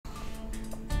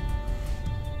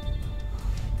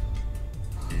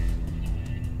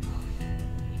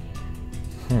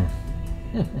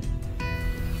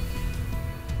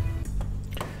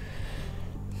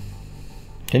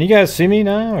Can you guys see me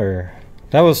now? Or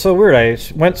that was so weird. I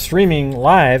went streaming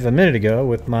live a minute ago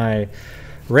with my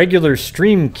regular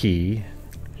stream key,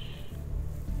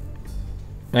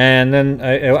 and then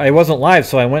I wasn't live,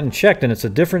 so I went and checked, and it's a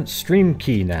different stream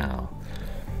key now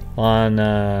on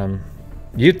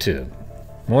YouTube.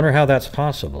 I wonder how that's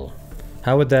possible.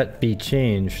 How would that be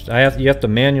changed? You have to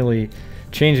manually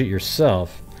change it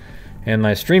yourself, and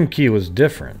my stream key was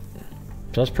different.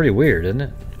 So that's pretty weird, isn't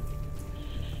it?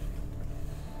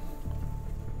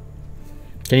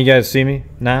 Can you guys see me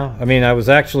now? I mean, I was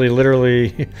actually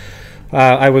literally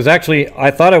I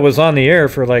thought I was on the air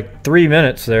for like 3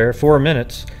 minutes there, 4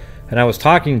 minutes, and I was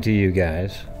talking to you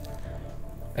guys.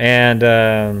 And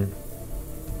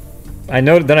I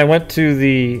noted, then I went to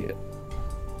the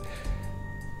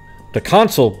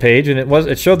console page, and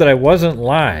it showed that I wasn't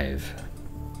live.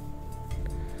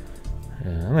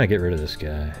 Yeah, I'm gonna get rid of this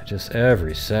guy just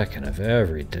every second of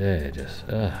every day. Just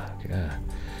oh god.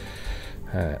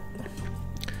 All right.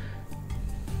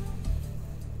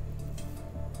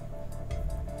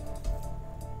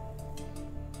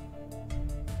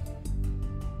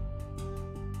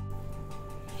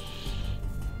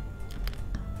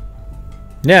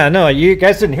 Yeah, no, you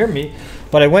guys didn't hear me,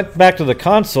 but I went back to the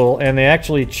console and they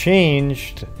actually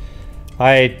changed.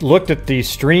 I looked at the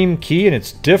stream key and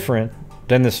it's different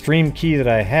than the stream key that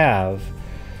I have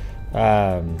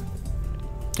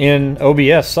in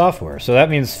OBS software. So that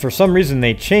means for some reason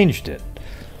they changed it.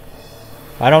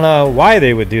 I don't know why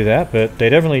they would do that, but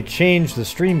they definitely changed the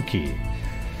stream key.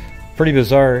 Pretty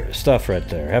bizarre stuff right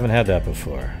there. Haven't had that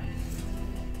before.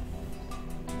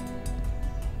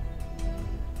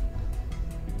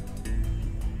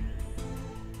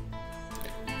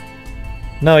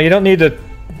 No, you don't need to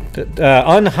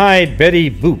unhide Betty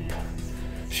Boop.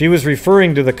 She was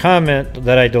referring to the comment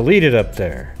that I deleted up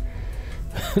there.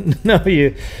 No,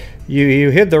 you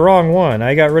hid the wrong one.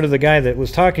 I got rid of the guy that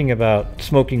was talking about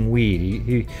smoking weed.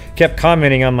 He kept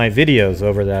commenting on my videos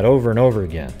over that over and over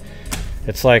again.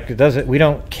 It's like, we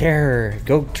don't care.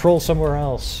 Go troll somewhere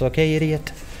else. Okay,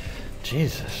 idiot?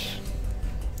 Jesus.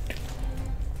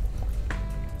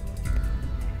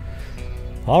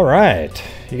 All right.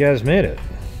 You guys made it.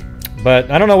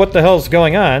 But I don't know what the hell's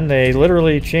going on. They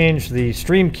literally changed the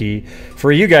stream key.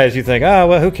 For you guys, you think, oh,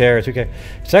 well, who cares? Who cares?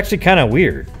 It's actually kind of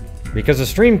weird. Because the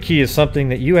stream key is something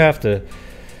that you have to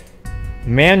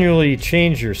manually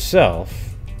change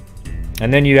yourself.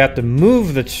 And then you have to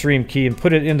move the stream key and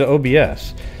put it into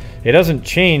OBS. It doesn't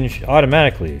change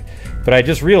automatically. But I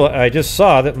just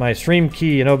saw that my stream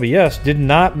key in OBS did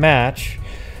not match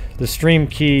the stream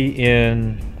key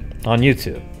on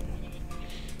YouTube.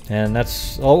 And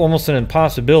that's almost an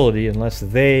impossibility unless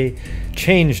they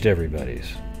changed everybody's.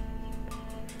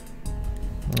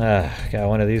 Got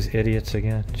one of these idiots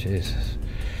again? Jesus.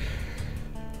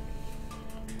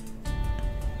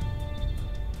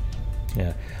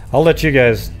 Yeah, I'll let you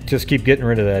guys just keep getting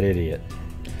rid of that idiot.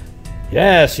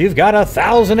 Yes, you've got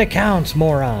 1,000 accounts,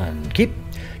 moron.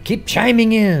 Keep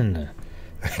chiming in.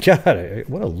 God,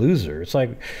 what a loser. It's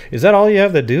like, is that all you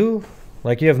have to do?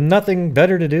 Like you have nothing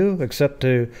better to do except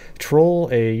to troll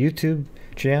a YouTube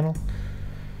channel?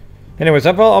 Anyways,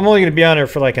 I'm only going to be on there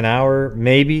for like an hour,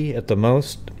 maybe at the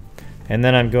most. And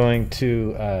then I'm going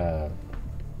to...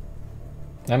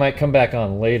 I might come back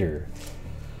on later.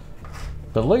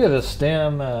 But look at this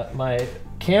damn... my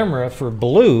camera for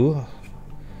Blue.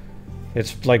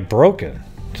 It's like broken.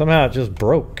 Somehow it just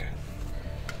broke.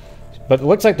 But it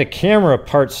looks like the camera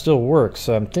part still works,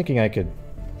 so I'm thinking I could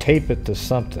tape it to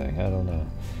something. I don't know.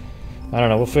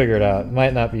 We'll figure it out. It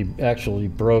might not be actually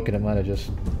broken. It might have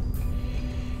just...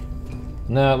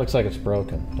 No, it looks like it's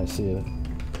broken. I see it.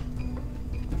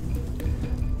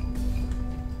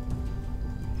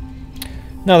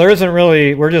 No, there isn't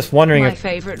really. We're just wondering My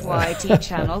favorite YT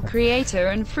channel creator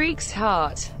and freak's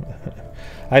heart.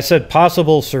 I said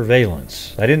possible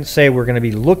surveillance. I didn't say we're going to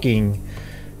be looking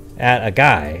at a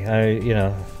guy.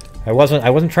 I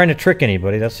wasn't trying to trick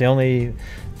anybody. That's the only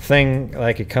thing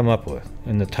I could come up with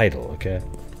in the title, okay?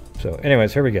 So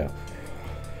anyways, here we go.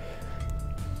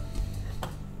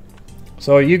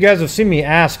 So you guys have seen me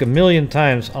ask a million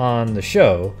times on the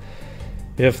show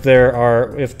if there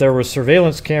were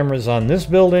surveillance cameras on this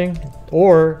building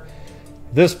or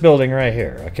this building right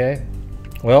here, okay?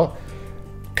 Well,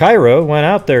 Cairo went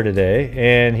out there today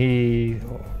and he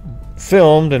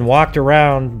filmed and walked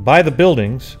around by the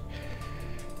buildings,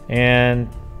 and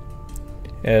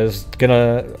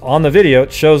on the video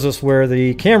it shows us where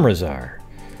the cameras are.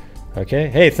 Okay,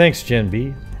 hey, thanks Gen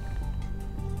B.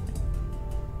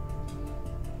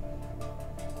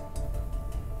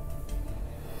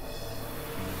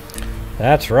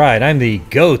 That's right, I'm the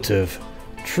goat of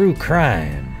true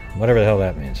crime. Whatever the hell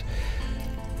that means.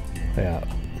 Yeah.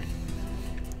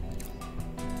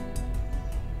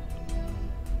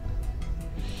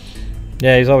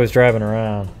 Yeah, he's always driving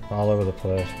around all over the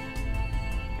place.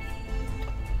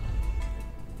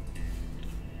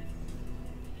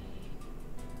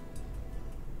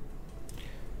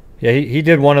 Yeah, he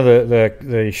did one of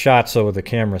the shots with the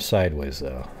camera sideways,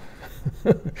 though.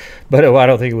 But I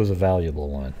don't think it was a valuable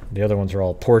one. The other ones are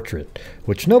all portrait,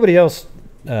 which nobody else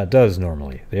does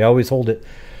normally. They always hold it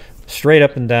straight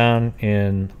up and down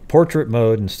in portrait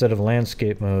mode instead of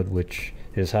landscape mode, which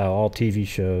is how all TV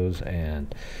shows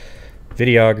and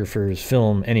videographers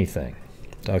film anything.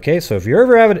 Okay, so if you're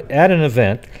ever at an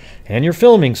event and you're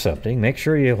filming something, make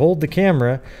sure you hold the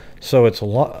camera so it's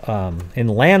in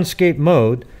landscape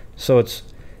mode, so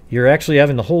you're actually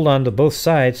having to hold on to both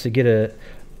sides to get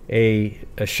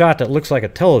a shot that looks like a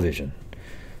television,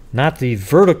 not the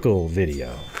vertical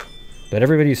video that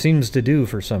everybody seems to do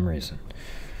for some reason.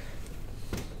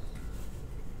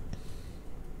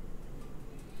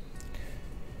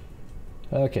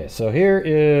 Okay, so here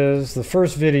is the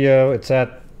first video. It's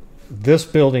at this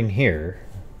building here.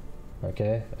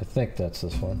 Okay, I think that's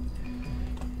this one.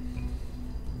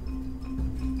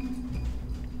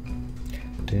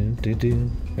 Dun, dun,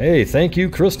 dun. Hey, thank you,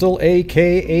 Crystal,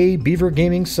 aka Beaver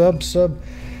Gaming sub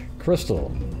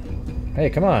Crystal. Hey,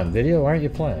 come on, video, why aren't you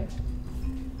playing?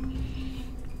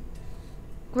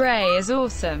 Gray is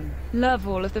awesome. Love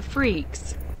all of the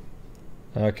freaks.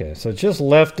 Okay, so just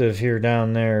left of here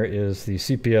down there is the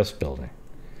CPS building.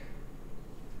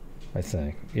 I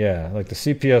think. Yeah, like the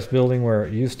CPS building where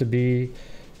it used to be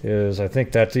is, I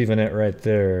think that's even it right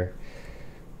there.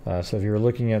 So if you were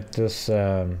looking at this,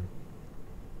 hold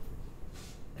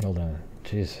on,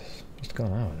 Jesus, what's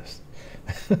going on with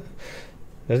this?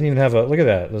 Doesn't even have a, look at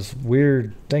that, this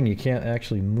weird thing you can't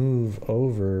actually move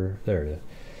over. There it is.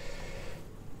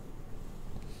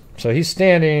 So he's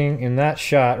standing in that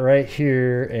shot right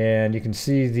here, and you can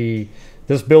see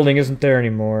this building isn't there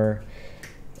anymore,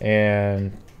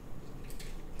 and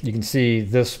you can see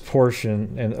this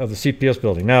portion of the CPS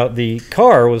building. Now, the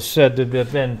car was said to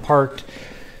have been parked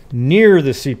near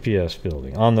the CPS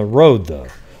building, on the road though.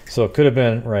 So it could have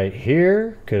been right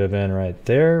here, could have been right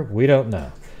there, we don't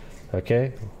know.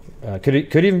 Okay, could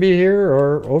even be here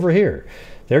or over here.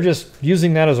 They're just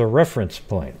using that as a reference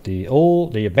point. The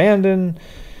abandoned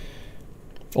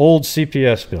old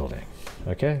CPS building.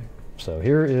 Okay, so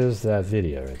here is that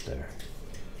video right there.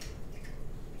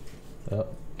 Oh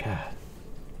God,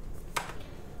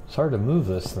 it's hard to move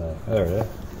this thing. There it is.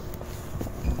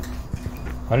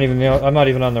 I don't even know. I'm not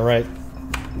even on the right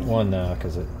one now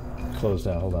because it closed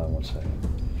down. Hold on one second.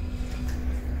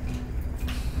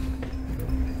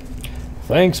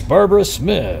 Thanks, Barbara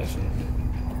Smith.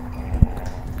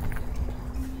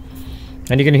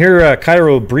 And you can hear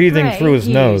Cairo breathing Ray through his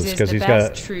nose Hughes because is he's the got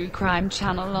best true crime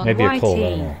channel on maybe YT. a cold. I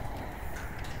don't know.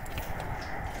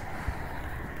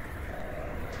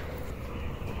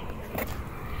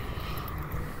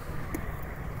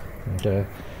 Okay,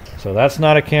 so that's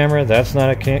not a camera. That's not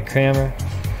a camera.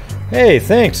 Hey,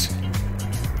 thanks,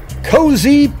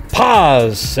 Cozy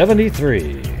Paws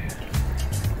 73.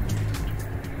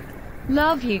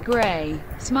 Love you, Gray.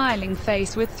 Smiling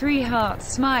face with 3 hearts.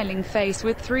 Smiling face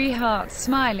with 3 hearts.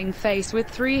 Smiling face with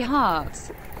 3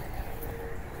 hearts.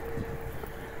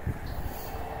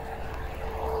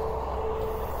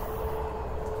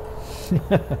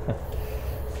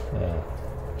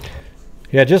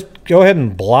 Yeah, just go ahead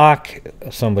and block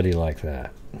somebody like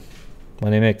that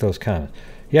when they make those comments.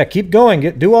 Yeah, keep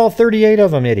going. Do all 38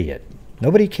 of them, idiot.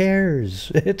 Nobody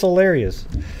cares. It's hilarious.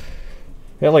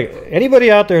 Yeah, like anybody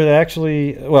out there that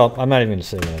actually, well, I'm not even going to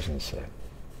say what I was going to say.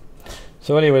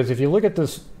 So anyways, if you look at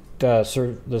this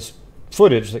this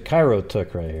footage that Cairo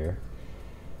took right here,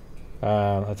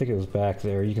 I think it was back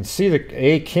there. You can see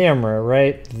a camera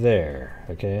right there,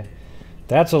 okay?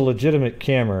 That's a legitimate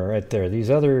camera right there.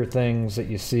 These other things that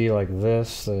you see like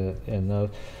this and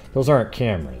those aren't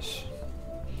cameras.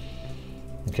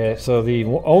 Okay, so the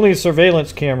only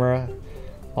surveillance camera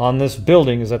on this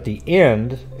building is at the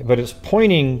end, but it's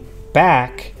pointing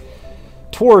back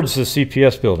towards the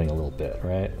CPS building a little bit,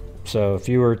 right? So if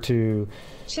you were to...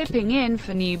 Chipping in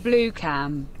for new blue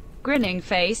cam. Grinning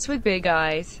face with big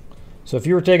eyes. So if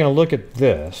you were taking a look at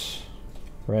this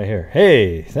right here.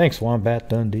 Hey, thanks Wombat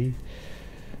Dundee.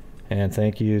 And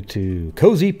thank you to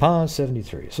Cozy Paws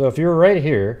 73. So if you're right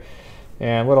here,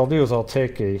 and what I'll do is I'll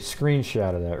take a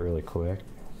screenshot of that really quick.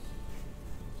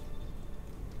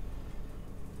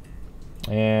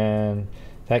 And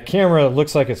that camera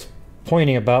looks like it's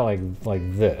pointing about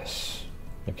like this.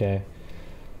 Okay,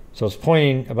 So it's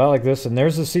pointing about like this, and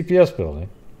there's the CPS building.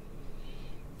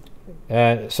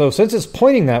 So since it's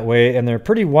pointing that way, and they're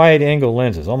pretty wide angle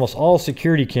lenses, almost all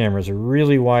security cameras are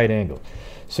really wide angle.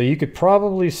 So you could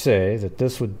probably say that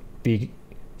this would be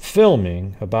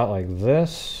filming about like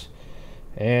this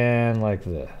and like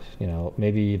this, you know,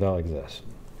 maybe about like this.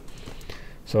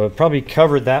 So it probably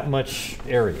covered that much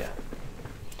area.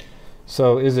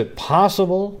 So is it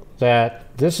possible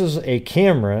that this is a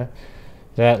camera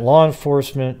that law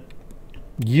enforcement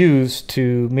used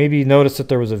to maybe notice that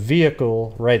there was a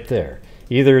vehicle right there?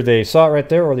 Either they saw it right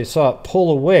there or they saw it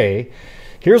pull away.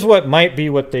 Here's what might be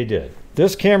what they did.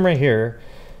 This camera here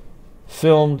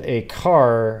filmed a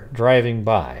car driving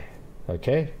by,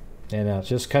 okay? And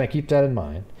just kind of keep that in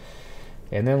mind.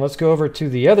 And then let's go over to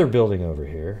the other building over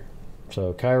here.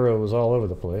 So Cairo was all over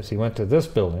the place. He went to this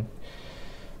building.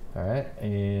 All right,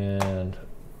 and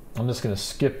I'm just going to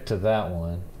skip to that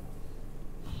one.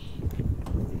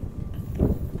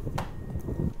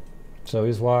 So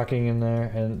he's walking in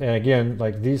there, and again,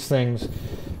 like these things,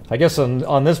 I guess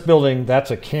on this building,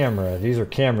 that's a camera. These are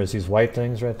cameras, these white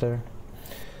things right there.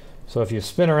 So if you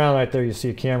spin around right there, you see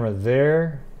a camera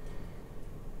there.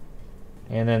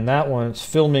 And then that one's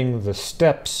filming the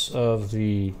steps of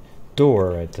the door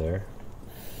right there.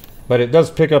 But it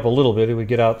does pick up a little bit. It would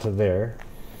get out to there.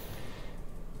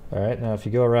 All right, now if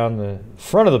you go around the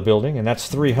front of the building, and that's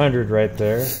 300 right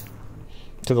there.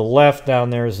 To the left down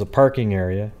there is the parking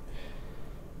area.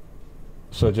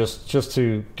 So just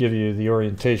to give you the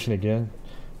orientation again,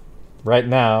 right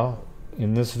now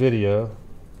in this video,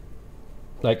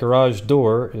 that garage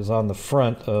door is on the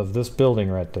front of this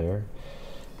building right there.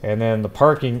 And then the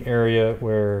parking area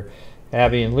where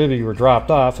Abby and Libby were dropped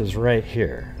off is right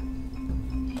here.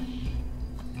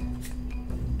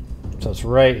 So it's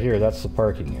right here, that's the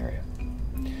parking area.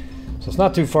 So it's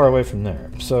not too far away from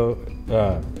there. So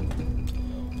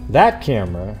that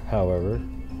camera, however,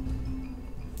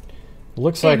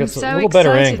 looks like it's a little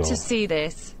better angle. I'm so excited to see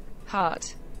this.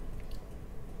 Heart.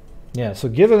 Yeah, so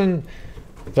given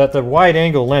that the wide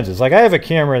angle lenses, like I have a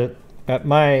camera at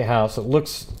my house that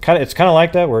looks it's kind of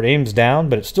like that, where it aims down,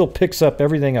 but it still picks up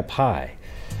everything up high.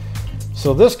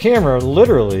 So this camera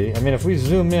literally, I mean, if we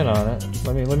zoom in on it,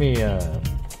 let me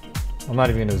I'm not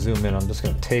even going to zoom in, I'm just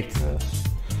going to take this.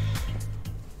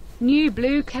 New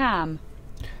blue cam.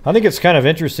 I think it's kind of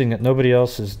interesting that nobody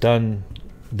else has done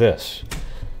this.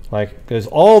 Like, there's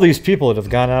all these people that have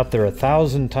gone out there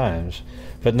 1,000 times,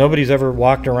 but nobody's ever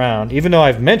walked around, even though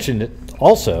I've mentioned it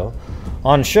also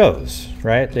on shows,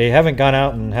 right? They haven't gone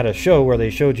out and had a show where they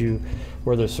showed you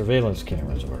where the surveillance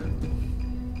cameras were.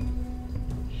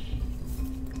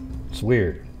 It's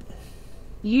weird.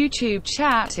 YouTube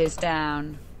chat is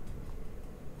down.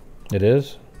 It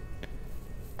is?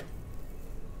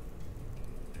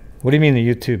 What do you mean the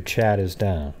YouTube chat is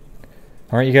down?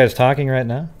 Aren't you guys talking right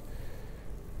now?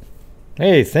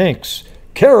 Hey, thanks.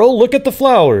 Carol, look at the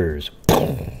flowers.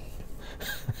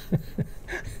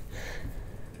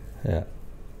 Yeah.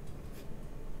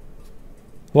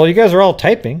 Well, you guys are all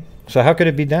typing, so how could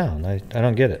it be down? I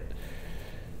don't get it.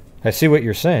 I see what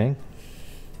you're saying.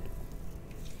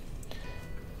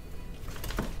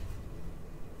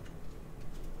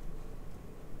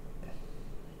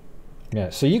 Yeah,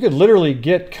 so you could literally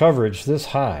get coverage this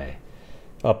high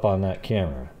up on that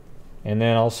camera. And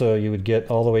then also you would get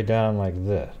all the way down like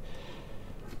this.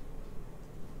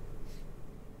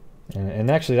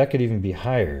 And actually that could even be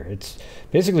higher. It's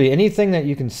basically anything that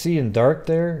you can see in dark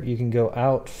there, you can go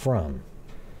out from.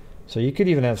 So you could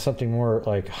even have something more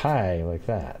like high like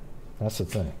that. That's the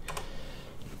thing.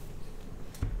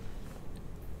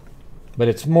 But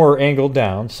it's more angled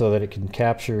down so that it can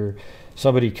capture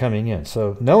somebody coming in.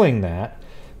 So knowing that,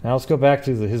 now let's go back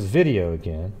to his video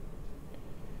again.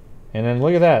 And then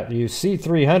look at that. You see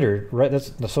 300, right?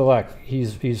 That's so like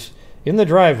he's in the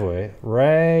driveway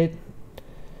right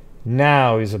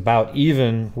now. He's about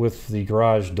even with the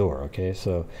garage door. Okay,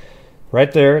 so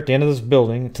right there at the end of this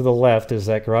building to the left is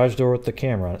that garage door with the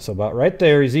camera on it. So about right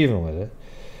there, he's even with it.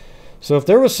 So if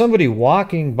there was somebody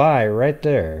walking by right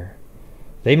there,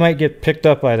 they might get picked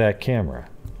up by that camera.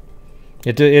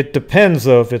 It depends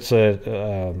though if it's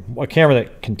a camera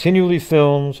that continually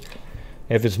films.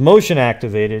 If it's motion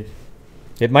activated,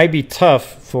 it might be tough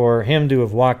for him to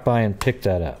have walked by and picked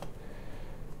that up.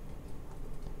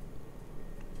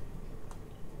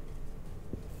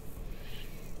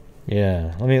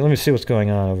 Yeah, let me see what's going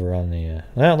on over on the.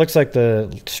 Well, it looks like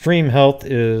the stream health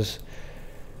is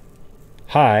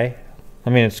high. I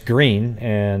mean, it's green,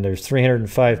 and there's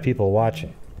 305 people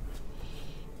watching.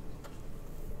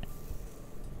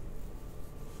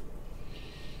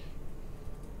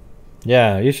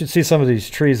 Yeah, you should see some of these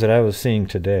trees that I was seeing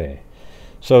today.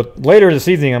 So later this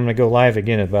evening, I'm going to go live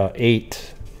again at about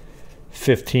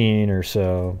 8:15 or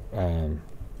so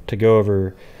to go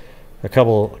over a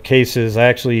couple cases. I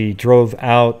actually drove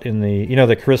out in the, you know,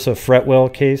 the Carissa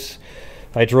Fretwell case.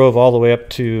 I drove all the way up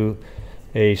to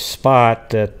a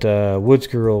spot that Woods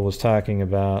Girl was talking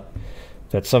about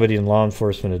that somebody in law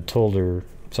enforcement had told her.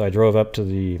 So I drove up to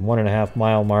the 1.5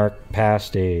 mile mark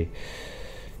past a,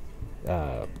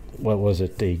 what was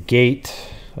it, the gate,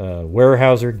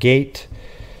 Weyerhaeuser gate.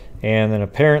 And then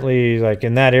apparently, like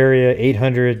in that area,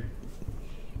 800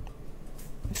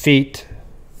 feet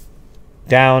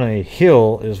down a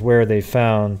hill is where they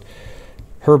found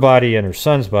her body and her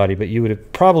son's body. But you would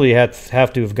have probably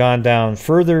have to have gone down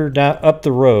further down up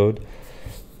the road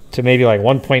to maybe like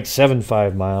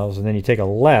 1.75 miles, and then you take a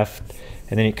left,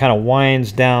 and then it kind of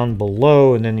winds down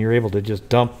below, and then you're able to just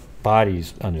dump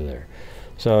bodies under there.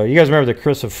 So you guys remember the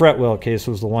Carissa Fretwell case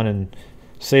was the one in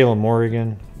Salem,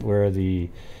 Oregon, where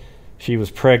she was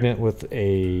pregnant with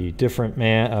a different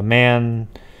man, a man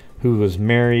who was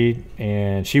married,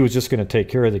 and she was just going to take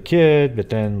care of the kid, but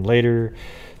then later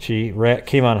she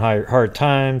came on hard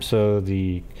times, so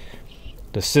the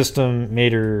system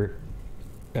made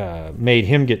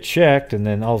him get checked, and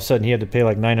then all of a sudden he had to pay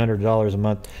like $900 a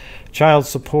month child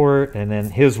support, and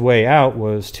then his way out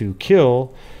was to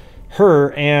kill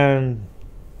her and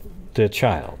the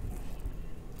child.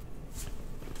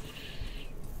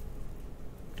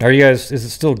 Are you guys, is it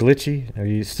still glitchy? Are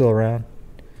you still around?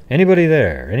 Anybody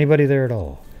there? Anybody there at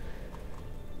all?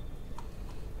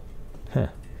 Huh.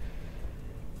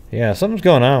 Yeah, something's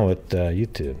going on with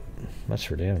YouTube. That's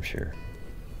for damn sure.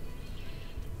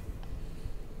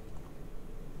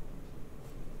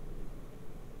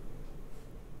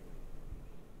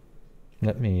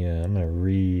 Let me, I'm going to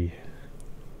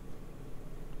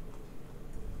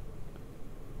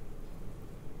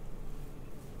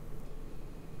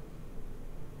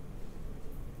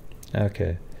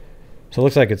Okay. So it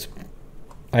looks like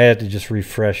I had to just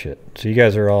refresh it. So you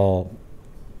guys are all,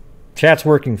 chat's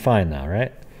working fine now,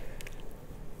 right?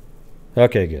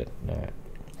 Okay, good. All right.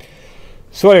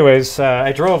 So anyways,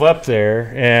 I drove up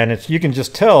there, and you can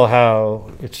just tell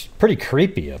how it's pretty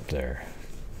creepy up there.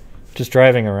 Just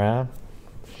driving around.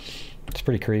 It's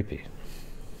pretty creepy.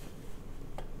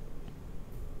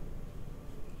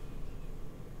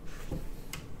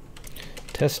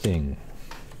 Testing.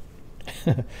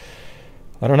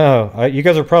 I don't know. You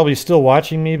guys are probably still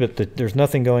watching me, but there's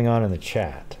nothing going on in the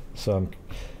chat. So it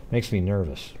makes me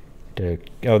nervous.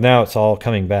 Oh, now it's all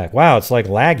coming back. Wow, it's like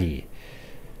laggy.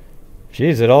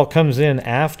 Jeez, it all comes in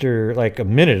after like a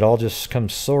minute. It all just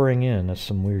comes soaring in. That's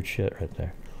some weird shit right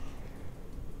there.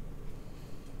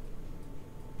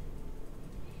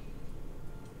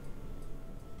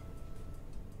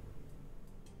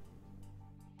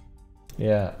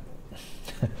 Yeah.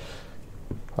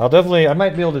 I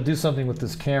might be able to do something with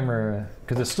this camera,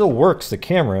 because it still works, the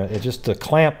camera. It just, the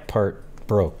clamp part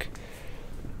broke.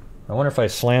 I wonder if I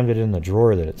slammed it in the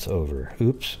drawer that it's over.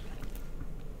 Oops.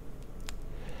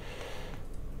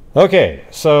 Okay,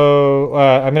 so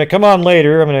I'm going to come on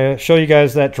later. I'm going to show you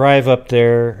guys that drive up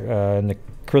there in the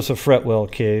Carissa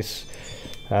Fretwell case.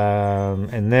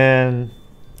 And then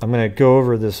I'm going to go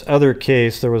over this other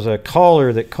case. There was a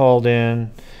caller that called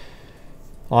in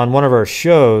on one of our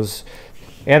shows.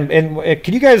 And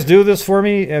can you guys do this for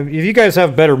me? If you guys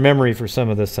have better memory for some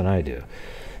of this than I do.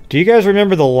 Do you guys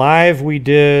remember the live we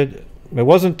did? It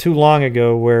wasn't too long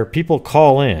ago where people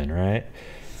call in, right?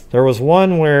 There was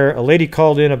one where a lady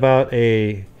called in about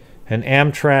an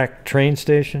Amtrak train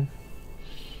station.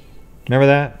 Remember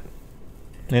that?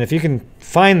 And if you can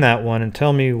find that one and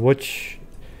tell me which,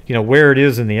 where it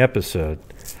is in the episode,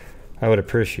 I would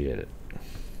appreciate it.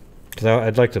 Because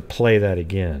I'd like to play that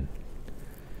again.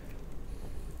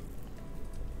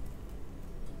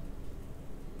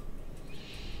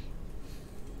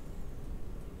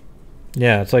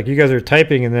 Yeah, it's like you guys are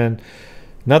typing and then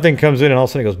nothing comes in and all of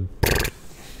a sudden it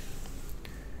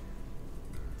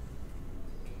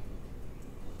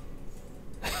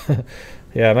goes.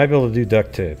 Yeah, I might be able to do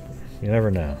duct tape. You never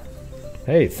know.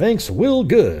 Hey, thanks, Will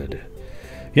Good.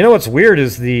 You know what's weird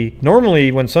is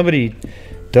normally when somebody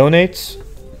donates,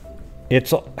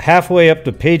 it's halfway up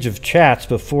the page of chats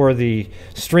before the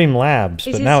Streamlabs,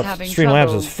 but now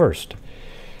Streamlabs is first.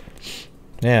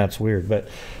 Yeah, it's weird, but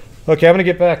okay, I'm going to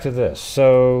get back to this.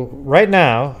 So right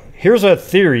now, here's a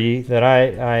theory that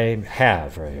I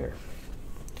have right here.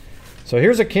 So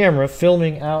here's a camera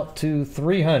filming out to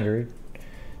 300,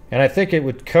 and I think it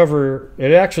would cover,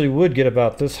 it actually would get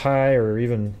about this high, or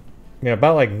even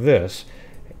about like this,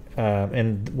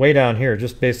 and way down here,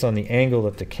 just based on the angle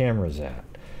that the camera's at.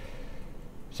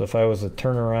 So if I was to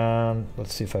turn around,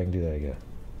 let's see if I can do that again.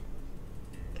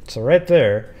 So right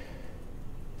there,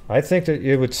 I think that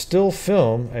it would still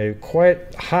film a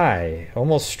quite high,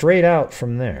 almost straight out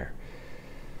from there.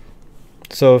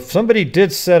 So if somebody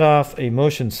did set off a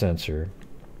motion sensor,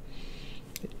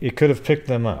 it could have picked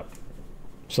them up.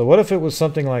 So what if it was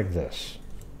something like this?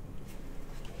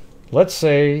 Let's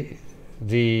say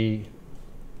the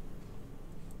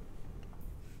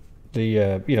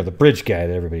bridge guy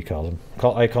that everybody calls him.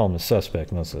 I call him the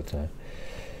suspect most of the time.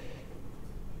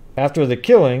 After the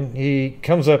killing, he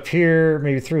comes up here,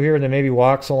 maybe through here, and then maybe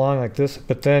walks along like this,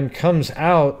 but then comes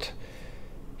out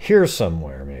here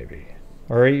somewhere, maybe.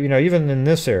 Or, even in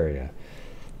this area,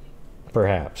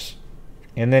 perhaps.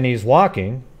 And then he's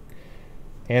walking,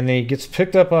 and then he gets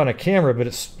picked up on a camera, but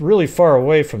it's really far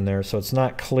away from there, so it's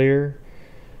not clear.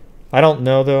 I don't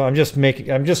know, though. I'm just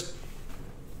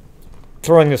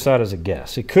throwing this out as a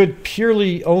guess. It could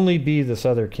purely only be this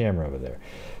other camera over there.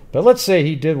 But let's say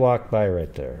he did walk by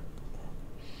right there.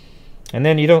 And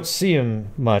then you don't see him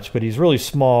much, but he's really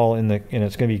small and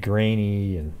it's going to be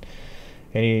grainy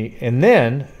and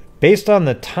then based on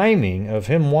the timing of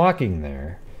him walking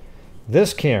there,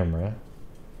 this camera,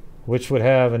 which would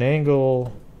have an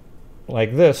angle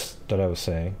like this that I was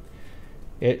saying,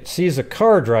 it sees a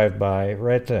car drive by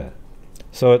right then.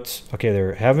 So it's okay,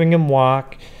 they're having him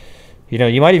walk.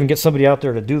 You might even get somebody out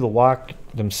there to do the walk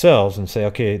themselves and say,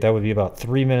 okay, that would be about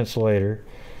 3 minutes later.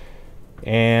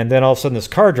 And then all of a sudden this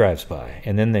car drives by.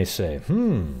 And then they say,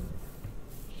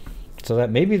 so that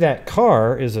maybe that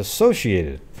car is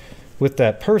associated with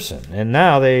that person. And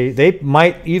now they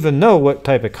might even know what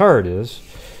type of car it is,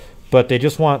 but they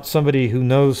just want somebody who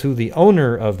knows who the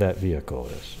owner of that vehicle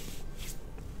is.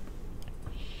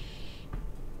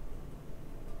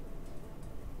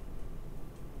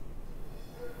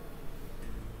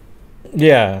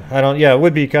 Yeah, it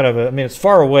would be kind of it's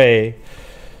far away.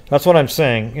 That's what I'm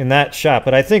saying in that shot.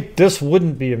 But I think this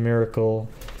wouldn't be a miracle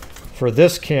for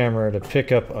this camera to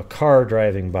pick up a car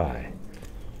driving by.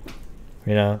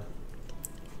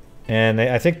 And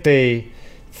I think they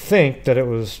think that it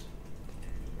was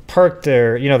parked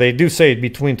there. They do say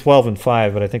between 12 and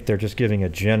 5, but I think they're just giving a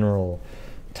general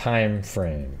time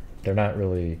frame. They're not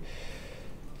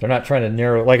trying to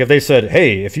narrow. Like if they said,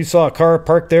 hey, if you saw a car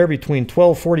parked there between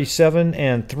 12:47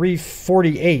 and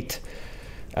 3:48,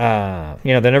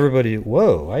 then everybody,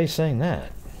 whoa, why are you saying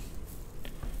that?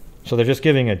 So they're just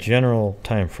giving a general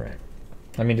time frame.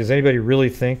 Does anybody really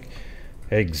think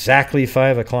at exactly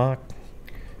 5 o'clock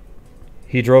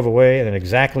he drove away and at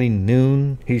exactly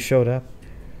noon he showed up?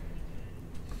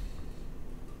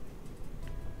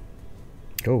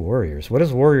 Go Warriors. What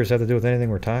does Warriors have to do with anything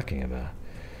we're talking about?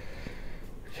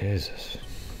 Jesus.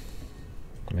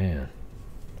 Man.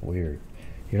 Weird.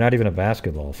 You're not even a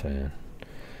basketball fan.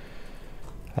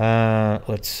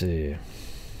 Let's see.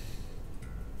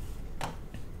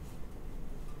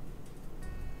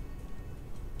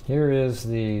 Here is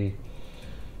the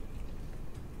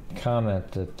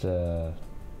comment that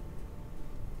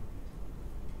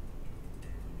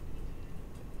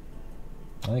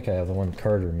I think I have the one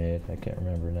Carter made. I can't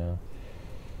remember now.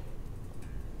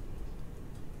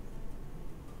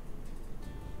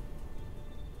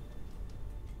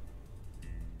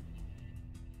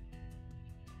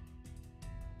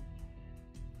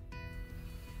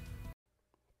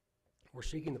 We're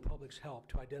seeking the public's help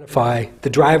to identify the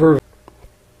driver.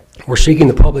 We're seeking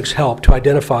the public's help to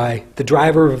identify the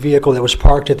driver of a vehicle that was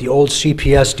parked at the old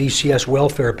CPS DCS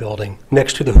welfare building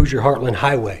next to the Hoosier Heartland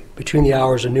Highway between the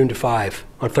hours of noon to 5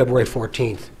 on February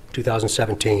 14th,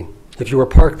 2017. If you were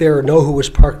parked there or know who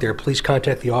was parked there, please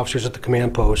contact the officers at the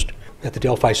command post at the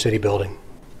Delphi City building.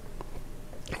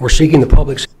 We're seeking the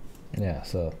public's... Yeah,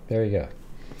 so there you go.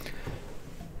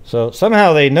 So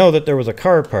somehow they know that there was a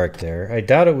car parked there. I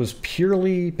doubt it was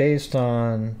purely based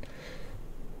on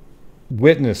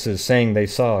witnesses saying they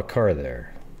saw a car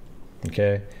there.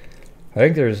 Okay? I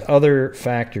think there's other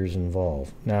factors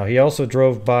involved. Now, he also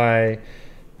drove by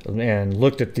and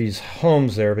looked at these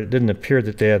homes there, but it didn't appear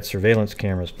that they had surveillance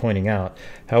cameras pointing out.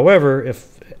 However,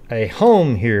 if a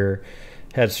home here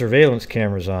had surveillance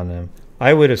cameras on them,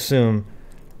 I would assume,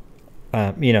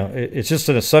 it's just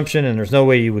an assumption and there's no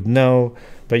way you would know,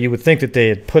 but you would think that they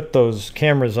had put those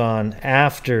cameras on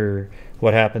after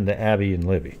what happened to Abby and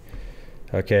Libby.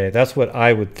 Okay, that's what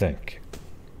I would think.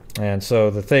 And so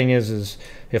the thing is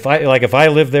if I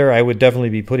lived there, I would definitely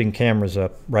be putting cameras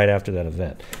up right after that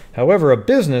event. However, a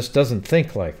business doesn't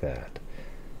think like that.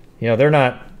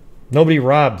 Nobody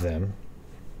robbed them.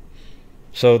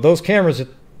 So those cameras that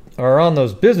are on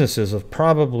those businesses have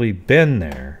probably been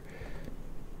there.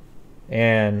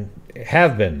 And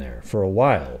have been there for a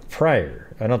while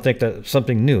prior. I don't think that's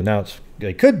something new. Now,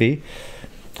 it could be.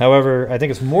 However, I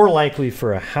think it's more likely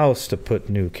for a house to put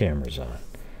new cameras on.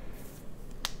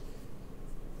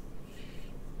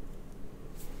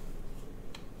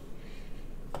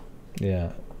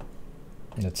 Yeah.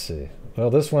 Let's see. Well,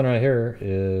 this one right here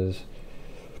is...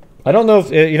 I don't know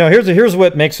if... You know, here's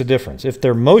what makes a difference. If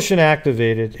they're motion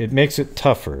activated, it makes it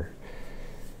tougher.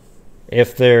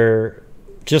 If they're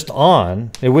just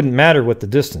on, it wouldn't matter what the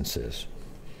distance is.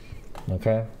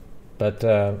 Okay? But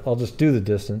I'll just do the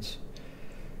distance.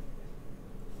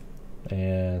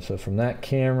 And so from that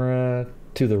camera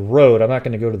to the road, I'm not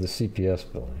going to go to the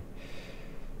CPS building.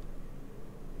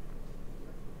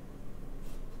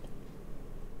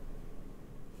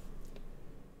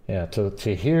 Yeah,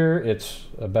 to here, it's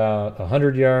about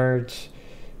 100 yards.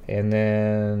 And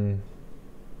then,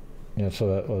 you know,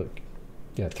 so that, well,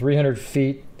 yeah, 300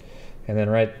 feet. And then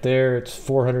right there, it's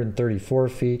 434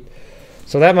 feet.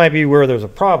 So that might be where there's a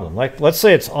problem. Like, let's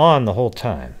say it's on the whole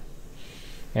time.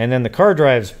 And then the car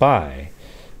drives by.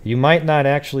 You might not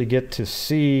actually get to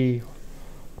see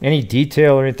any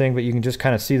detail or anything, but you can just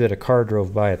kind of see that a car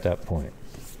drove by at that point.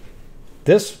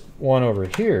 This one over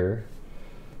here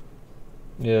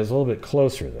is a little bit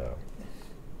closer, though.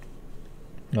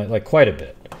 Like quite a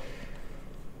bit.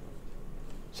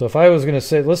 So if I was going to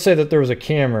say, let's say that there was a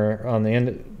camera on the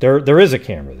end. There is a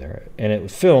camera there, and it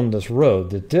filmed this road.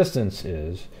 The distance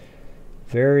is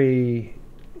very...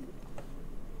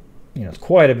 You know, it's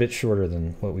quite a bit shorter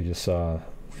than what we just saw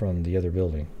from the other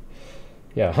building.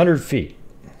 Yeah, 100 feet.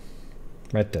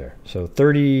 Right there. So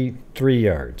 33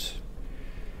 yards.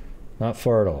 Not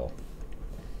far at all.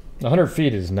 100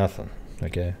 feet is nothing.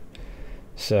 Okay?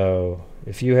 So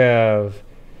if you have...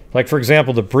 Like, for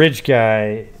example, the bridge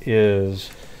guy is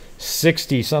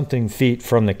 60-something feet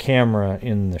from the camera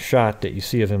in the shot that you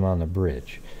see of him on the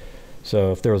bridge.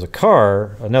 So if there was a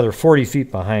car, another 40 feet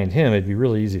behind him, it'd be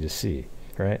really easy to see.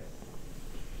 Right?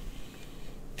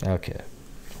 Okay.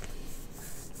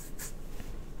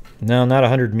 No, not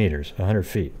 100 meters, 100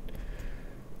 feet.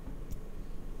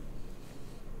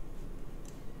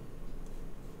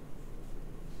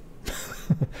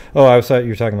 Oh, I thought you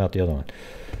were talking about the other one.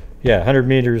 Yeah, 100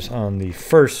 meters on the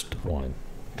first one,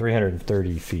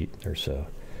 330 feet or so.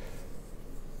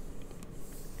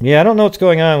 Yeah, I don't know what's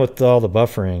going on with all the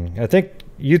buffering. I think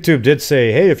YouTube did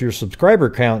say, hey, if your subscriber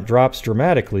count drops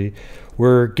dramatically,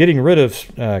 we're getting rid of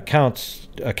accounts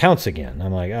again.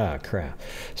 I'm like, ah, crap.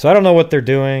 So I don't know what they're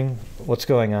doing, what's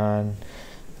going on.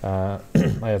 I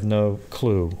have no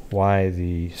clue why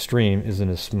the stream isn't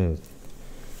as smooth.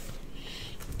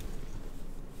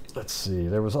 Let's see.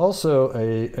 There was also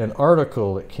an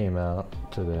article that came out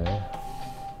today.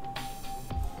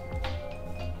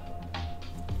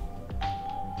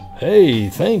 Hey,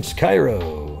 thanks,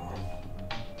 Cairo.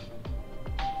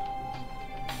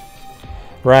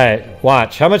 Right.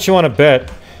 Watch. How much you want to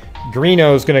bet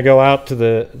Greeno's going to go out to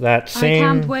that same I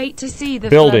can't wait to see the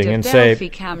building flood of and say, Delphi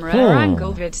camera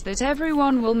angle vids that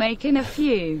everyone will make in a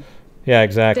few yeah,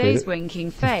 exactly. days. Winking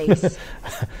face.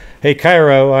 Hey,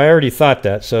 Cairo, I already thought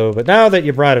that. So, but now that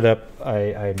you brought it up,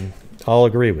 I'll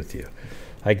agree with you.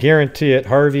 I guarantee it.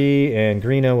 Harvey and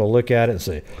Greeno will look at it and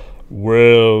say,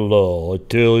 well, I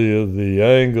tell you, the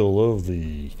angle of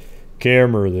the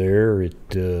camera there, it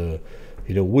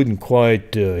wouldn't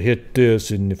quite hit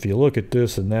this, and if you look at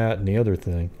this and that and the other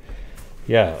thing.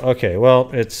 Yeah, okay,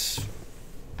 well,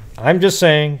 I'm just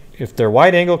saying, if they're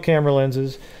wide-angle camera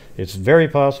lenses, it's very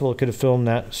possible it could have filmed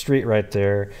that street right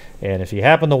there, and if he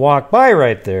happened to walk by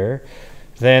right there,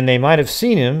 then they might have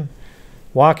seen him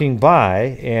walking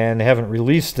by, and they haven't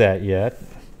released that yet,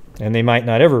 and they might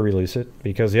not ever release it,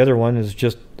 because the other one is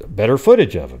just better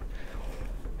footage of him.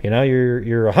 You know,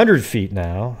 you're 100 feet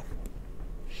now,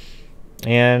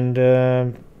 and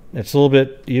it's a little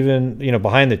bit even,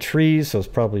 behind the trees, so it's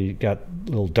probably got a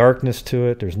little darkness to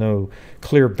it. There's no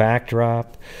clear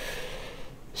backdrop.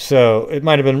 So it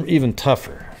might have been even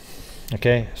tougher.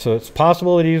 Okay, so it's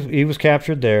possible that he was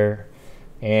captured there,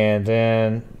 and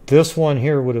then this one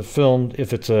here would have filmed,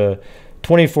 if it's a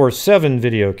 24/7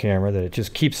 video camera, that it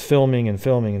just keeps filming and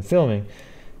filming and filming,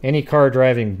 any car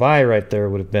driving by right there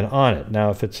would have been on it. Now,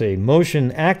 if it's a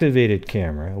motion-activated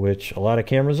camera, which a lot of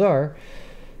cameras are,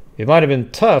 it might have been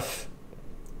tough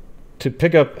to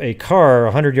pick up a car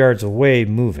 100 yards away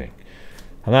moving.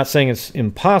 I'm not saying it's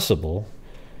impossible,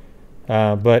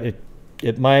 but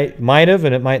it might have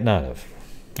and it might not have.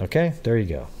 Okay, there you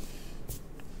go.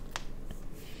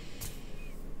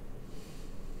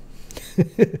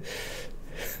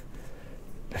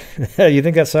 You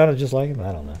think that sounded just like him?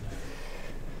 I don't know.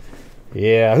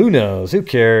 Yeah, who knows? Who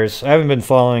cares? I haven't been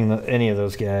following any of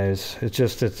those guys. It's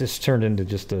just turned into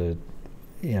just a,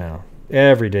 you know,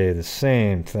 every day the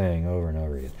same thing over and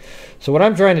over again. So what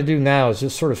I'm trying to do now is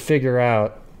just sort of figure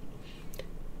out,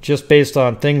 just based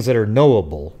on things that are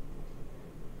knowable,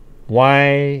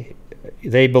 why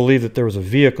they believe that there was a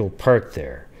vehicle parked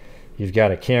there. You've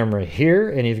got a camera here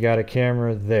and you've got a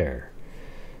camera there.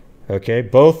 Okay,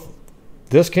 both,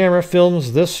 this camera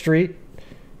films this street,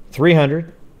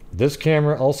 300. This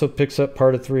camera also picks up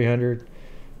part of 300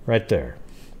 right there.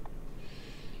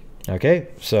 Okay,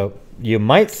 so you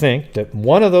might think that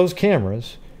one of those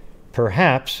cameras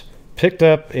perhaps picked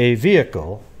up a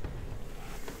vehicle,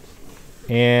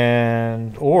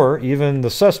 and or even the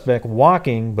suspect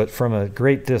walking but from a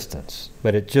great distance.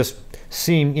 But it just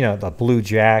seemed, you know, the blue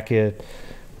jacket,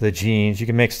 the jeans, you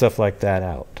can make stuff like that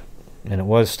out. And it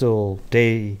was still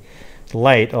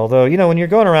daylight, although, you know, when you're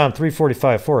going around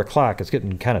 3:45, 4 o'clock, it's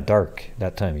getting kind of dark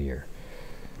that time of year.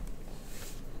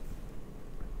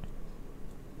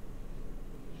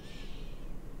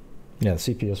 Yeah, the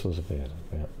CPS was abandoned.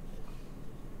 Yeah.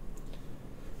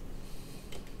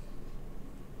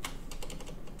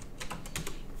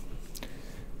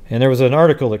 And there was an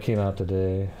article that came out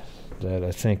today that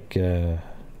I think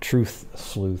Truth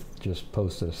Sleuth just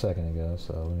posted a second ago,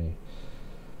 so let me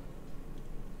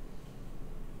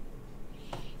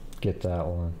get that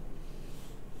one.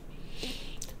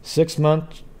 6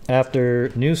 months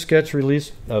after new sketch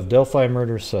release of Delphi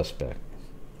murder suspect.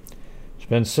 It's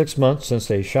been 6 months since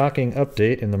a shocking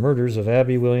update in the murders of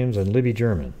Abby Williams and Libby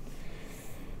German.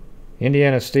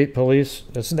 Indiana State Police,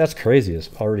 that's crazy, it's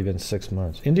already been 6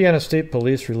 months. Indiana State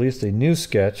Police released a new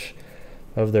sketch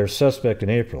of their suspect in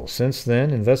April. Since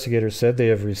then, investigators said they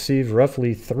have received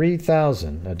roughly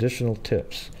 3,000 additional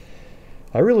tips.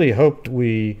 I really hoped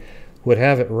we would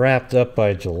have it wrapped up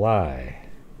by July.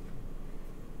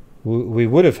 We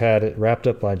would have had it wrapped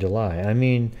up by July. I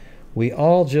mean, we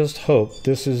all just hope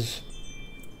this is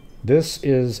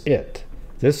it.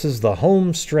 This is the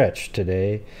home stretch.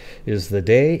 Today is the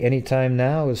day. Anytime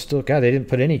now is still... God, they didn't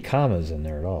put any commas in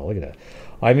there at all. Look at that.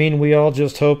 I mean, we all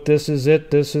just hope this is it.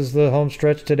 This is the home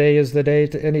stretch. Today is the day.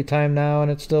 Anytime now,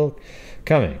 and it's still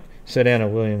coming, said Anna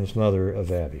Williams, mother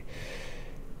of Abby.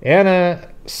 Anna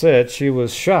said she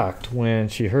was shocked when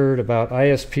she heard about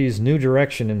ISP's new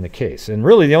direction in the case. And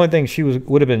really, the only thing she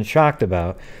would have been shocked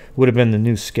about would have been the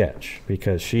new sketch,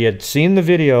 because she had seen the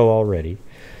video already.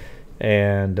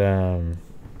 And...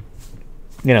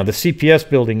 you know, the CPS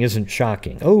building isn't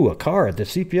shocking. Oh, a car at the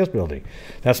CPS building.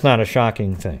 That's not a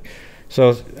shocking thing.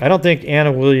 So I don't think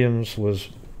Anna Williams was...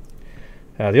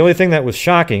 the only thing that was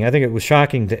shocking, I think it was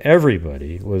shocking to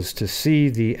everybody, was to see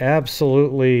the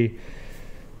absolutely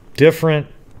different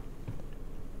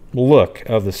look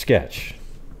of the sketch.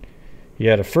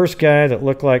 You had a first guy that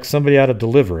looked like somebody out of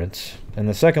Deliverance, and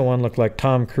the second one looked like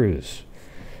Tom Cruise.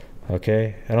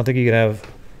 Okay? I don't think you could have...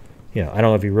 You know, I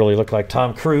don't know if he really looked like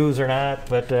Tom Cruise or not,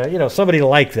 but, you know, somebody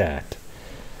like that.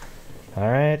 All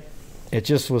right? It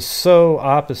just was so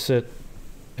opposite.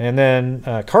 And then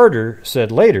Carter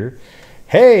said later,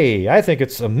 hey, I think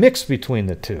it's a mix between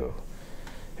the two.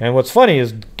 And what's funny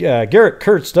is Garrett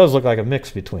Kurtz does look like a mix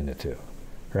between the two,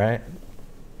 right?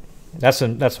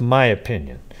 That's my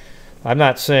opinion. I'm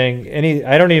not saying any...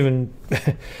 I don't even...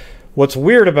 What's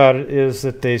weird about it is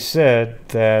that they said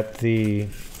that the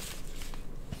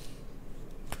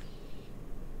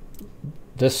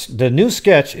new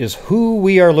sketch is who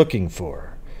we are looking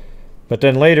for. But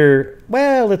then later,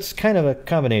 well, it's kind of a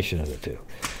combination of the two.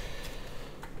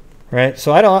 Right?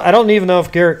 So I don't even know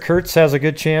if Garrett Kurtz has a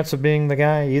good chance of being the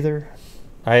guy either.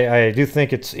 I do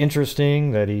think it's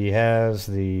interesting that he has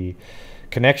the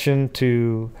connection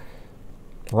to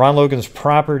Ron Logan's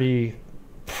property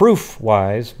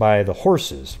proof-wise by the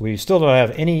horses. We still don't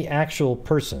have any actual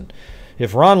person.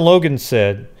 If Ron Logan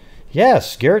said,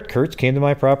 yes, Garrett Kurtz came to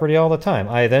my property all the time,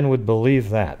 I then would believe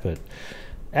that. But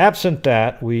absent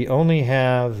that, we only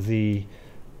have the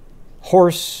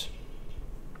horse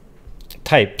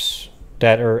types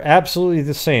that are absolutely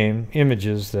the same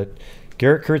images that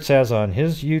Garrett Kurtz has on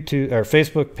his YouTube or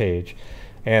Facebook page,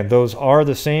 and those are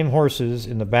the same horses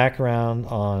in the background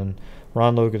on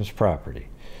Ron Logan's property.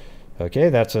 Okay,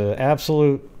 that's an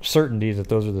absolute certainty that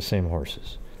those are the same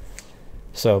horses.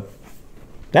 So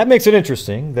that makes it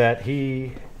interesting that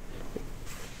a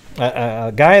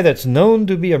guy that's known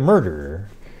to be a murderer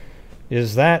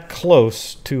is that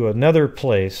close to another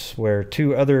place where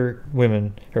two other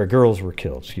women or girls were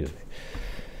killed, excuse me.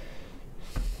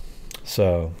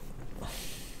 So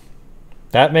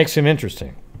that makes him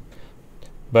interesting.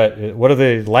 But what are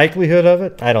the likelihood of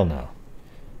it? I don't know.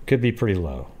 Could be pretty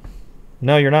low.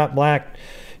 No, you're not black.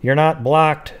 You're not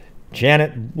blocked,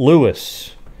 Janet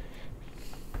Lewis.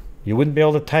 You wouldn't be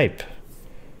able to type.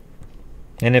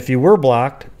 And if you were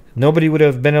blocked, nobody would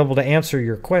have been able to answer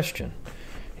your question.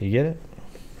 You get it?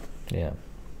 Yeah.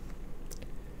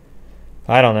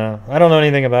 I don't know. I don't know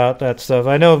anything about that stuff.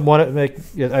 I know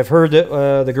I've heard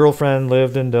that the girlfriend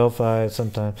lived in Delphi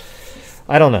sometime.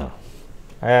 I don't know.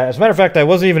 As a matter of fact, I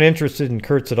wasn't even interested in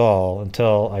Kurtz at all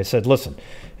until I said, listen,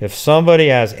 if somebody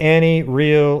has any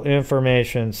real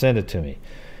information, send it to me.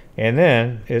 And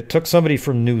then it took somebody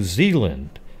from New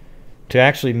Zealand to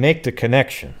actually make the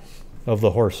connection of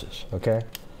the horses, okay?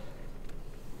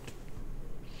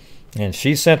 And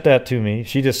she sent that to me.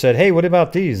 She just said, hey, what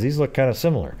about these? These look kind of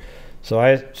similar. So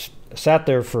I sat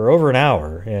there for over an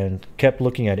hour and kept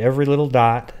looking at every little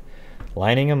dot,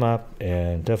 lining them up,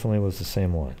 and definitely was the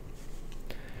same one.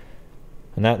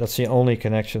 And that's the only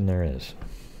connection there is.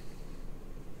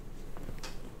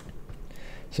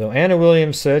 So Anna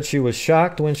Williams said she was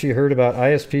shocked when she heard about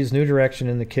ISP's new direction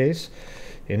in the case.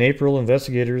 In April,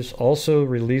 investigators also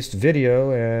released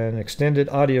video and extended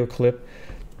audio clip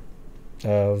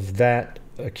of that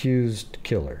accused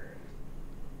killer.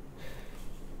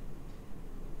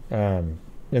 And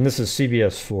this is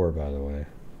CBS 4, by the way,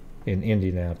 in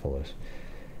Indianapolis.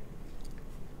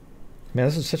 Man,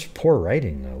 this is such poor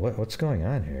writing, though. What's going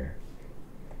on here?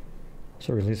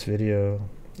 Also released video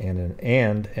and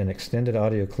an extended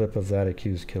audio clip of that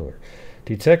accused killer.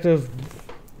 Detectives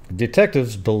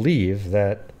believe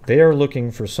that they are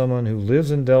looking for someone who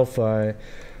lives in Delphi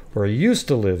or used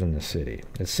to live in the city.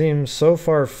 It seems so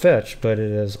far-fetched, but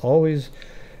it has always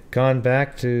gone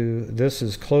back to this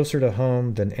is closer to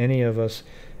home than any of us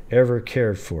ever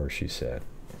cared for, she said.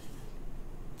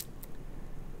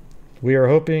 We are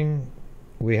hoping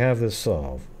we have this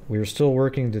solved. We are still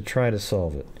working to try to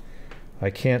solve it. I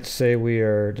can't say we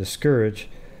are discouraged,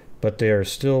 but they are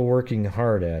still working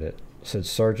hard at it, said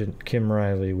Sergeant Kim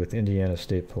Riley with Indiana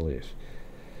State Police.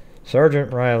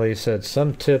 Sergeant Riley said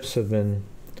some tips have been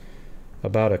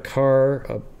about a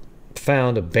car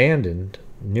found abandoned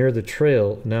near the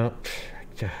trail. Now,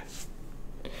 God.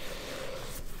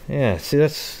 Yeah, see,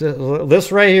 that's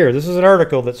this right here. This is an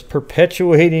article that's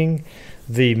perpetuating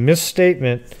the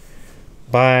misstatement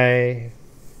by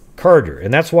Carter,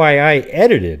 and that's why I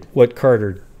edited what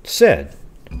Carter said.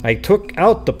 I took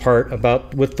out the part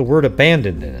about with the word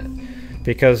abandoned in it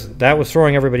because that was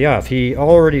throwing everybody off. He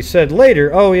already said later,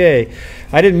 oh yay,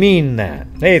 I didn't mean that.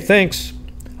 Hey, thanks,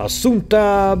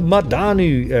 Asunta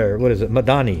Madani, or what is it,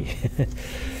 Madani.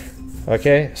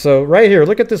 Okay, so right here,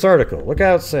 look at this article. Look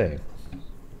how it's saying.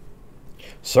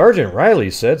 Sergeant Riley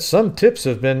said some tips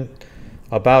have been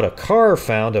about a car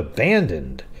found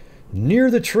abandoned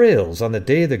near the trails on the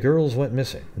day the girls went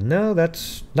missing. No,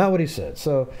 that's not what he said.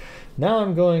 So now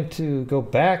I'm going to go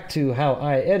back to how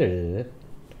I edited it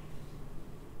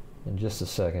in just a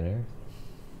second here.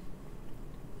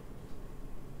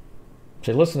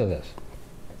 Okay, listen to this.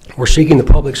 We're seeking the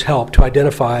public's help to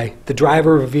identify the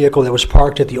driver of a vehicle that was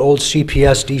parked at the old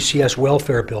CPS DCS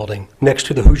welfare building next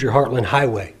to the Hoosier Heartland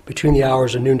Highway between the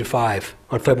hours of noon to 5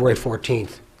 on February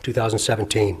 14th,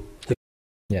 2017.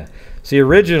 Yeah. See,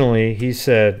 originally he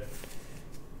said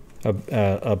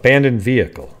abandoned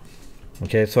vehicle.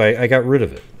 Okay, so I got rid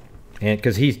of it. And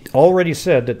because he already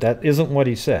said that that isn't what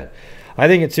he said. I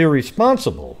think it's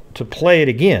irresponsible to play it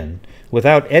again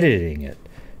without editing it.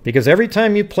 Because every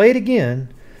time you play it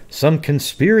again, some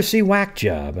conspiracy whack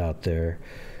job out there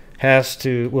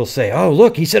will say, oh,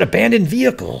 look, he said abandoned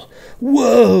vehicle.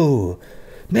 Whoa.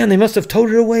 Man, they must have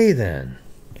towed it away then.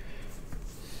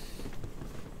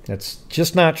 That's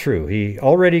just not true. He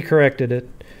already corrected it.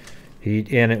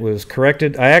 And it was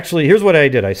corrected. Here's what I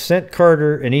did. I sent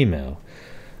Carter an email.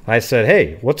 I said,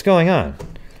 hey, what's going on?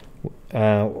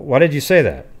 Why did you say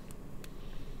that?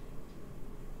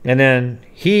 And then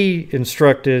he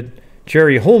instructed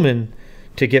Jerry Holman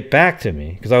to get back to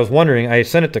me because I was wondering. I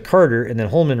sent it to Carter and then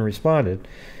Holman responded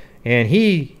and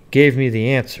he gave me the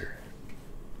answer.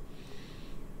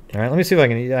 All right, let me see if I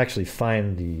can actually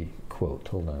find the quote.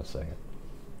 Hold on a second.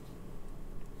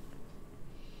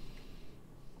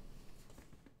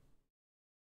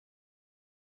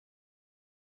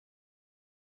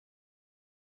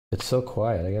 It's so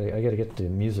quiet. I gotta get the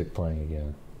music playing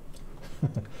again.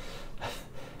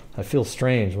 I feel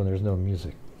strange when there's no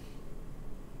music.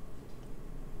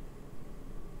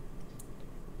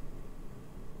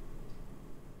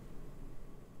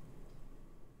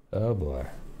 Oh boy.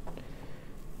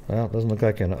 Well, it doesn't look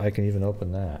like I can even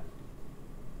open that.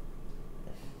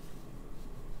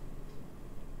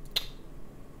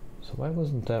 So why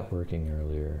wasn't that working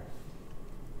earlier?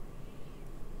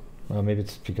 Well, maybe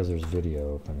it's because there's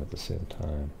video open at the same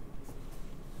time.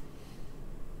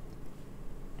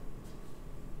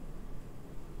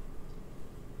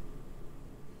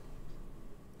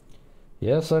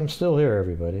 Yes, I'm still here,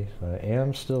 everybody. I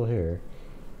am still here.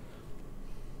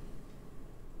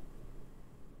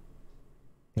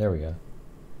 There we go.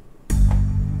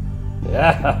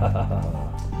 Yeah.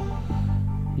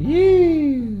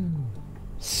 Yee.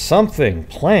 Something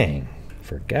playing,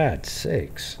 for God's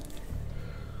sakes.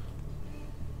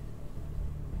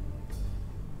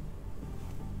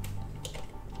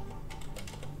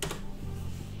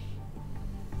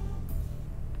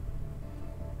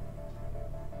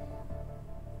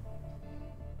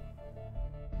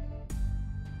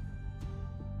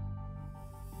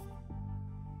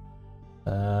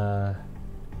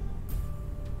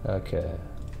 Okay.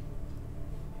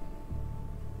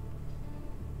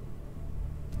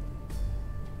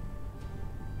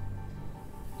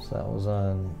 So that was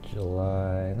on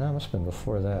July. No, it must have been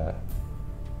before that.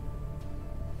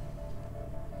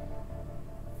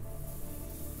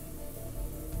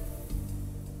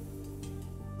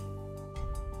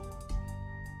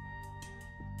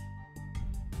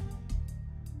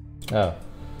 Oh.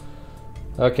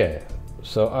 Okay.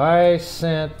 So I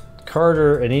sent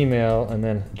Carter an email, and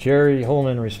then Jerry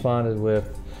Holman responded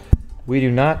with, "We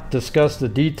do not discuss the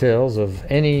details of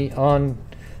any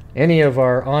of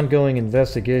our ongoing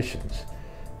investigations,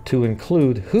 to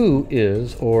include who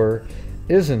is or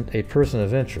isn't a person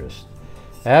of interest.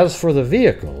 As for the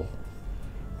vehicle,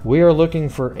 we are looking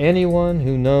for anyone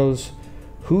who knows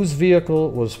whose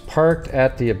vehicle was parked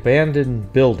at the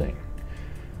abandoned building.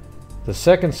 The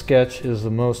second sketch is the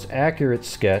most accurate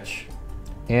sketch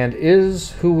and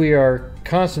is who we are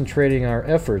concentrating our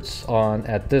efforts on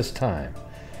at this time.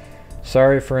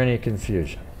 Sorry for any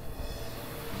confusion."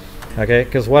 Okay,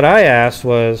 because what I asked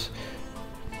was,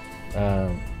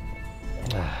 now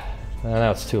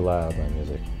it's too loud, my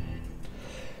music.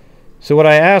 So what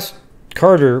I asked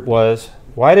Carter was,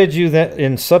 why did you then,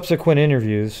 in subsequent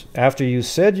interviews, after you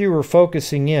said you were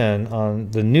focusing in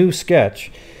on the new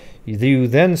sketch, you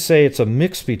then say it's a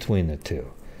mix between the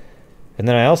two? And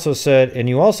then I also said, and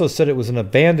you also said it was an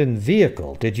abandoned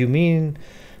vehicle. Did you mean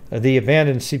the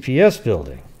abandoned CPS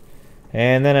building?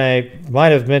 And then I might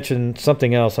have mentioned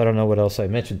something else. I don't know what else I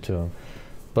mentioned to him.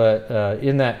 But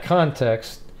in that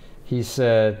context, he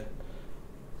said,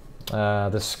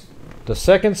 the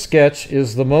second sketch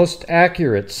is the most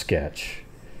accurate sketch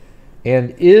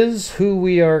and is who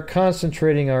we are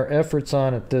concentrating our efforts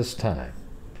on at this time.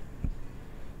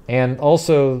 And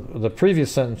also, the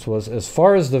previous sentence was, as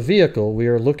far as the vehicle, we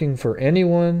are looking for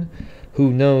anyone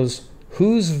who knows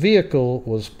whose vehicle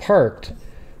was parked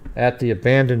at the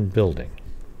abandoned building.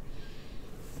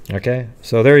 Okay,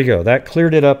 so there you go. That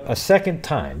cleared it up a second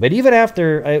time. But even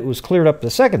after it was cleared up the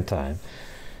second time,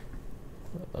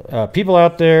 people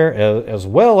out there, as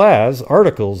well as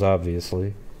articles,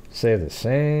 obviously, say the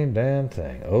same damn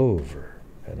thing over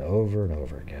and over and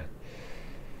over again.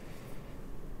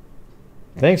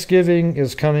 Thanksgiving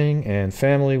is coming and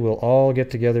family will all get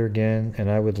together again,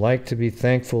 and I would like to be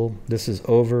thankful this is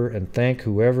over and thank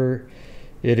whoever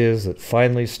it is that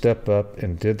finally stepped up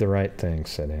and did the right thing,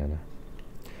 said Anna.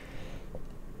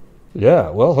 Yeah,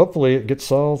 well, hopefully it gets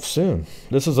solved soon.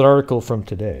 This is an article from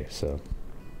today, so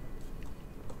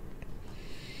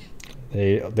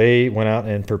they went out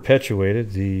and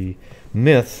perpetuated the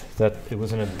myth that it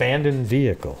was an abandoned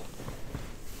vehicle.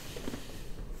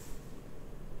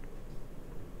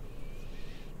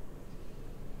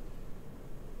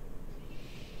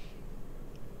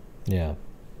 Yeah.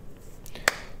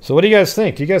 So what do you guys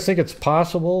think? Do you guys think it's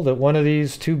possible that one of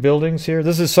these two buildings here,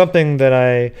 this is something that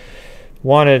I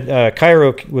wanted,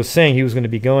 Cairo was saying he was going to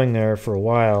be going there for a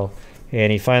while,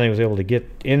 and he finally was able to get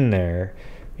in there,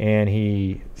 and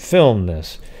he filmed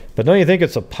this. But don't you think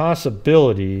it's a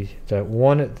possibility that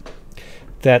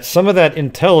that some of that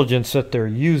intelligence that they're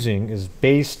using is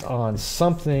based on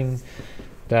something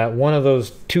that one of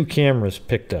those two cameras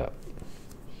picked up?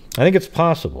 I think it's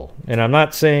possible, and I'm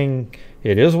not saying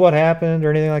it is what happened or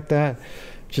anything like that.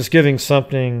 Just giving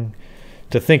something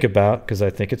to think about because I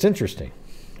think it's interesting.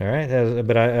 All right,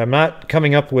 but I'm not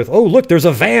coming up with, oh, look, there's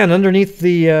a van underneath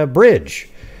the bridge.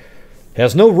 It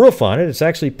has no roof on it. It's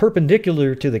actually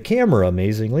perpendicular to the camera,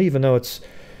 amazingly, even though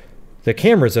the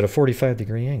camera's at a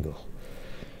 45-degree angle.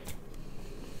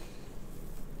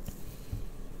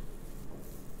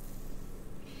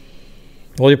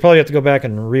 Well, you probably have to go back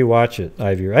and rewatch it,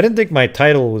 Ivy. I didn't think my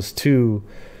title was too,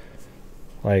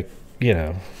 like, you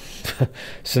know,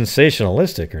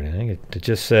 sensationalistic or anything. It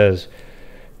just says,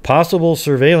 possible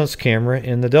surveillance camera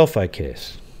in the Delphi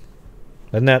case.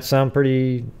 Doesn't that sound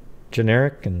pretty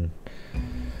generic? And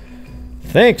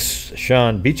thanks,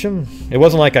 Sean Beecham. It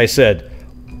wasn't like I said,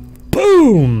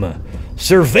 boom,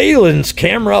 surveillance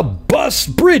camera busts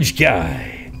bridge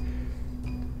guy.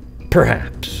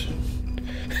 Perhaps.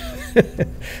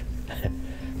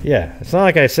 Yeah, it's not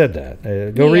like I said that.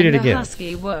 Go read it again.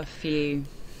 Husky woof you.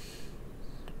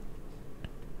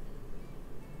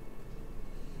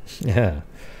 Yeah.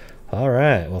 All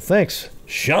right. Well, thanks,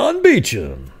 Sean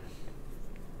Beecham.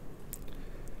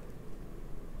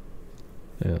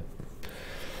 Yeah.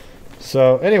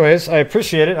 So, anyways, I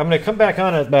appreciate it. I'm going to come back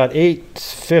on at about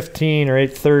 8:15 or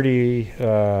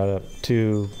 8:30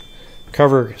 to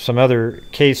cover some other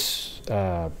cases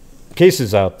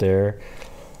out there.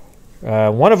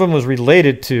 One of them was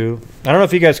related to, I don't know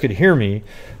if you guys could hear me,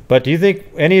 but do you think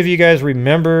any of you guys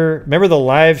remember the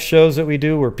live shows that we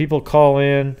do where people call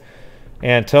in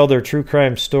and tell their true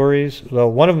crime stories?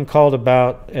 Well, one of them called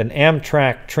about an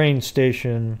Amtrak train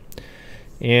station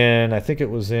in, I think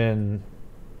it was in,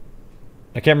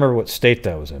 I can't remember what state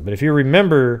that was in, but if you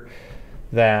remember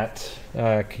that,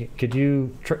 could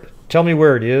you tell me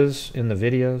where it is in the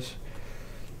videos?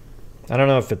 I don't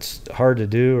know if it's hard to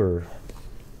do or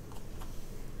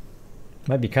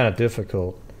might be kind of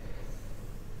difficult.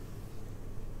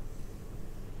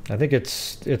 I think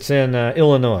it's in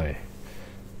Illinois.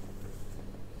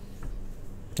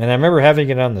 And I remember having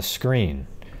it on the screen.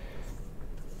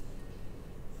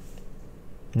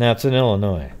 Now it's in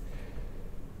Illinois.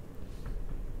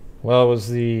 Well,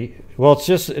 it's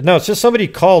just somebody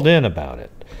called in about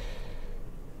it.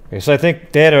 Okay, so I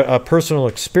think they had a personal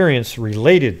experience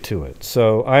related to it.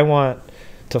 So I want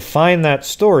to find that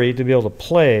story to be able to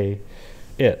play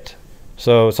it.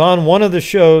 So it's on one of the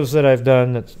shows that I've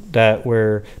done that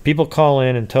where people call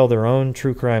in and tell their own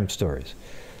true crime stories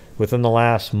within the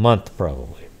last month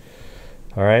probably.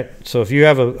 All right. So if you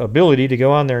have an ability to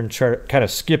go on there and try to kind of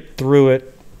skip through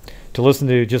it to listen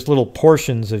to just little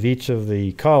portions of each of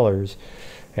the callers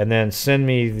and then send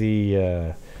me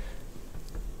the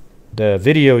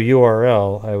video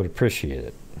URL, I would appreciate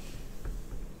it.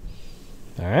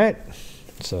 All right.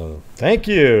 So thank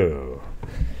you.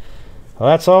 Well,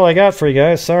 that's all I got for you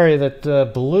guys. Sorry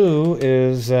that blue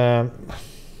is...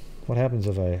 what happens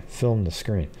if I film the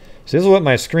screen? So this is what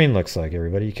my screen looks like,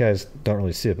 everybody. You guys don't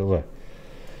really see it, but look.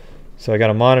 So I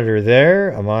got a monitor there,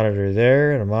 a monitor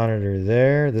there, and a monitor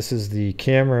there. This is the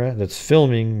camera that's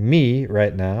filming me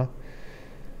right now.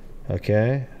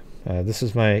 Okay. This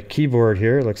is my keyboard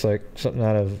here. It looks like something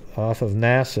off of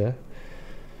NASA.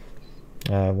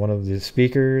 One of the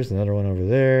speakers, another one over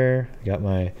there. I got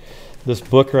this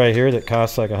book right here that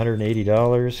costs like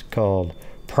 $180 called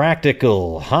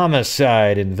Practical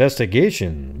Homicide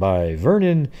Investigation by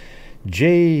Vernon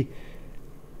J.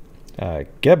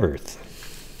 Geberth.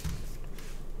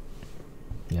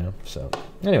 You know, so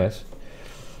anyways,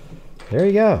 there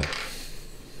you go.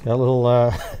 That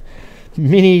little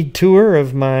mini tour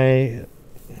of my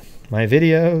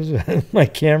videos, my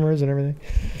cameras and everything.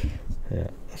 Yeah.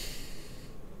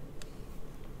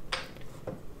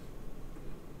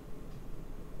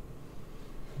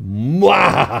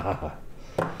 Mwah!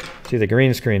 See, the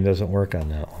green screen doesn't work on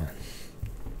that one.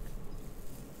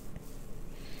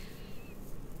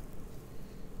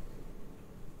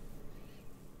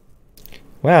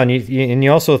 Wow, and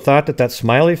you also thought that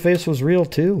smiley face was real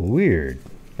too? Weird.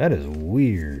 That is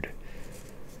weird.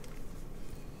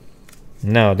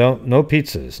 No, no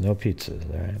pizzas. No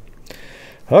pizzas. All right.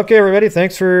 Okay, everybody,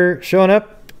 thanks for showing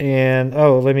up. And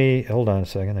hold on a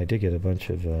second. I did get a bunch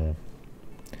of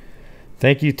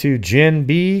thank you to Jen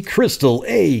B, Crystal,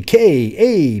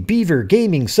 AKA Beaver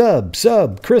Gaming sub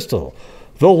Crystal,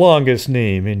 the longest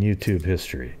name in YouTube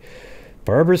history.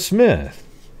 Barbara Smith,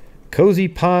 Cozy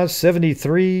Paws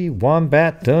 73,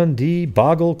 Wombat Dundee,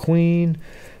 Boggle Queen,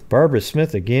 Barbara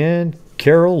Smith again,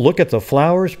 Carol, Look at the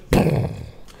Flowers,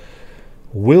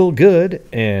 Will Good,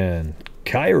 and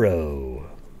Cairo.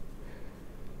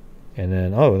 And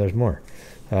then, there's more.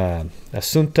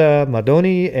 Asunta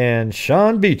Madoni and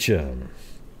Sean Beecham.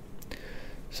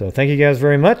 So thank you guys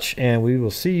very much, and we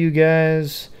will see you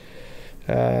guys,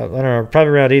 I don't know,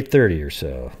 probably around 8:30 or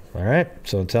so. All right,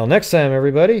 so until next time,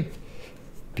 everybody,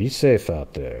 be safe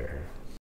out there.